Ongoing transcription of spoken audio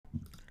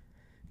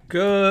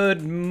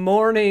Good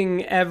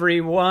morning,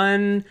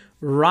 everyone.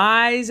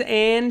 Rise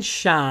and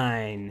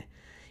shine.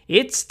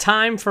 It's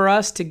time for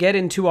us to get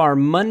into our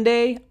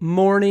Monday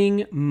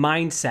morning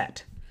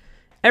mindset.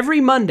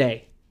 Every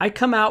Monday, I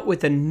come out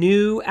with a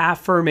new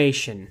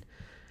affirmation.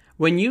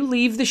 When you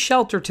leave the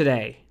shelter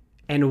today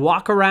and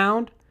walk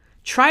around,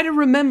 try to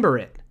remember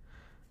it.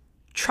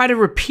 Try to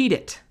repeat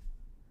it.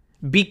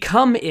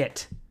 Become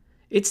it.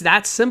 It's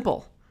that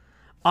simple.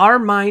 Our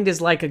mind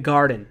is like a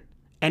garden,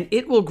 and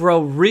it will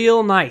grow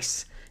real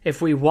nice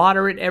if we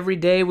water it every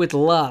day with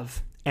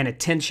love and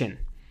attention.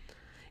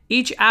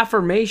 Each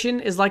affirmation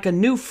is like a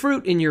new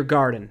fruit in your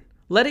garden.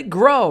 Let it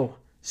grow,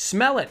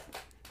 smell it,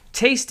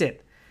 taste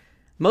it.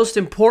 Most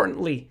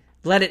importantly,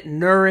 let it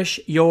nourish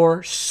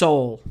your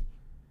soul.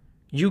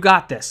 You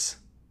got this.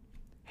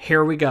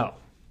 Here we go.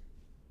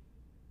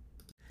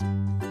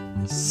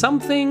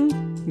 Something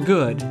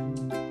good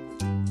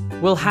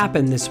will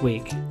happen this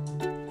week.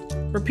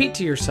 Repeat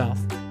to yourself,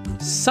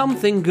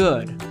 something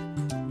good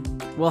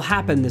will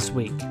happen this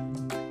week.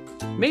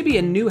 Maybe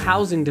a new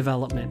housing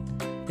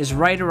development is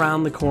right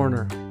around the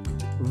corner,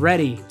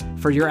 ready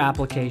for your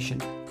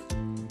application.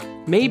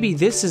 Maybe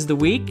this is the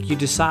week you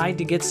decide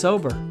to get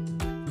sober.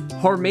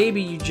 Or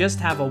maybe you just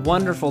have a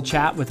wonderful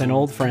chat with an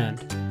old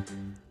friend.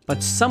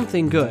 But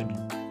something good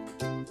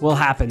will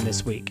happen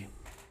this week.